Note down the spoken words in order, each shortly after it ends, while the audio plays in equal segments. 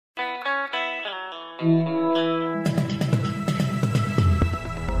You're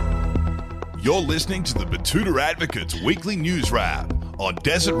listening to the Betoota Advocate's weekly news wrap on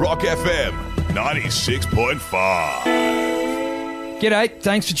Desert Rock FM 96.5. G'day,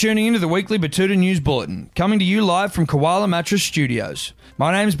 thanks for tuning into the weekly Betoota News Bulletin, coming to you live from Koala Mattress Studios. My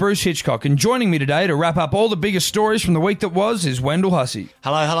name's Bruce Hitchcock, and joining me today to wrap up all the biggest stories from the week that was is Wendell Hussey.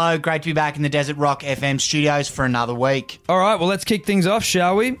 Hello. Great to be back in the Desert Rock FM studios for another week. All right, well, let's kick things off,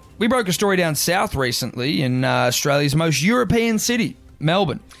 shall we? We broke a story down south recently in Australia's most European city,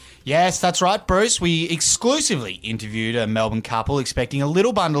 Melbourne. Yes, that's right, Bruce. We exclusively interviewed a Melbourne couple expecting a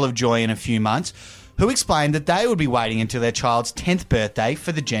little bundle of joy in a few months who explained that they would be waiting until their child's 10th birthday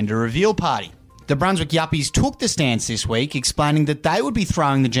for the gender reveal party. The Brunswick yuppies took the stance this week, explaining that they would be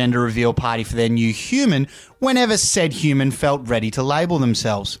throwing the gender reveal party for their new human whenever said human felt ready to label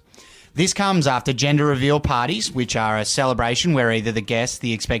themselves. This comes after gender reveal parties, which are a celebration where either the guests,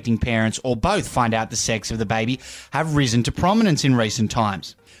 the expecting parents, or both find out the sex of the baby, have risen to prominence in recent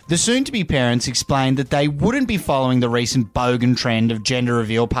times. The soon-to-be parents explained that they wouldn't be following the recent bogan trend of gender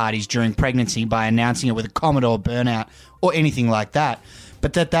reveal parties during pregnancy by announcing it with a Commodore burnout or anything like that,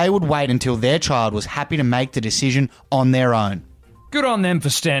 but that they would wait until their child was happy to make the decision on their own. Good on them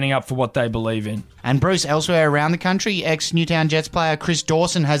for standing up for what they believe in. And Bruce, elsewhere around the country, ex-Newtown Jets player Chris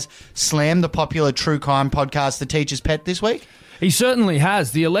Dawson has slammed the popular true crime podcast The Teacher's Pet this week. He certainly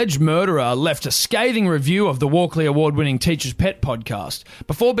has. The alleged murderer left a scathing review of the Walkley Award-winning Teacher's Pet podcast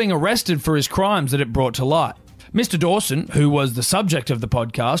before being arrested for his crimes that it brought to light. Mr. Dawson, who was the subject of the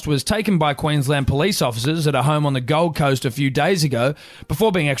podcast, was taken by Queensland police officers at a home on the Gold Coast a few days ago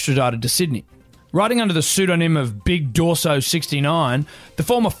before being extradited to Sydney. Writing under the pseudonym of Big Dorso 69, the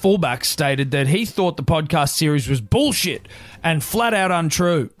former fullback stated that he thought the podcast series was bullshit and flat out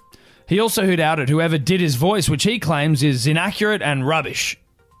untrue. He also outed whoever did his voice, which he claims is inaccurate and rubbish.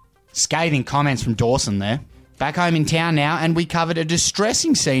 Scathing comments from Dawson there. Back home in town now, and we covered a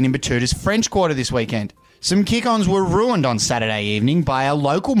distressing scene in Betoota's French Quarter this weekend. Some kick-ons were ruined on Saturday evening by a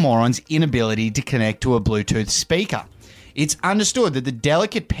local moron's inability to connect to a Bluetooth speaker. It's understood that the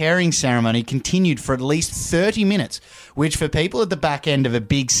delicate pairing ceremony continued for at least 30 minutes, which for people at the back end of a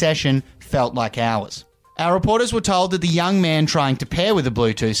big session felt like hours. Our reporters were told that the young man trying to pair with a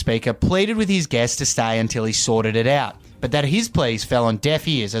Bluetooth speaker pleaded with his guests to stay until he sorted it out, but that his pleas fell on deaf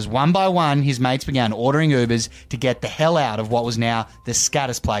ears as one by one his mates began ordering Ubers to get the hell out of what was now the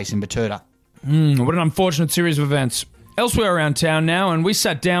scattest place in Betoota. What an unfortunate series of events. Elsewhere around town now, and we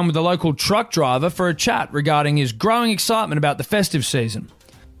sat down with a local truck driver for a chat regarding his growing excitement about the festive season.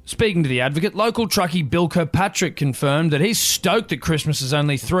 Speaking to the Advocate, local truckie Bill Kirkpatrick confirmed that he's stoked that Christmas is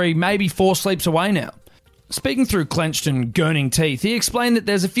only 3, maybe 4 sleeps away now. Speaking through clenched and gurning teeth, he explained that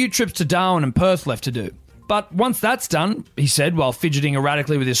there's a few trips to Darwin and Perth left to do. But once that's done, he said while fidgeting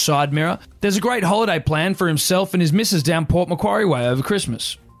erratically with his side mirror, there's a great holiday plan for himself and his missus down Port Macquarie way over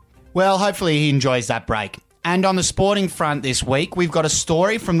Christmas. Well, hopefully he enjoys that break. And on the sporting front this week, we've got a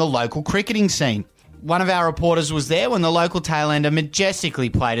story from the local cricketing scene. One of our reporters was there when the local tailender majestically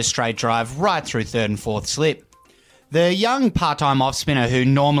played a straight drive right through 3rd and 4th slip. The young part-time off-spinner who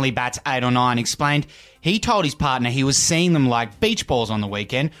normally bats 8 or 9 explained he told his partner he was seeing them like beach balls on the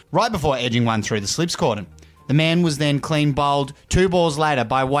weekend right before edging one through the slips cordon. The man was then clean bowled 2 balls later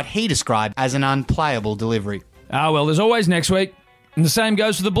by what he described as an unplayable delivery. Well, there's always next week. And the same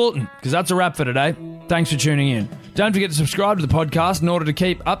goes for the Bulletin, because that's a wrap for today. Thanks for tuning in. Don't forget to subscribe to the podcast in order to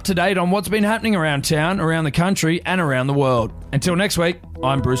keep up to date on what's been happening around town, around the country, and around the world. Until next week,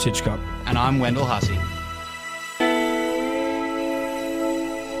 I'm Bruce Hitchcock. And I'm Wendell Hussey.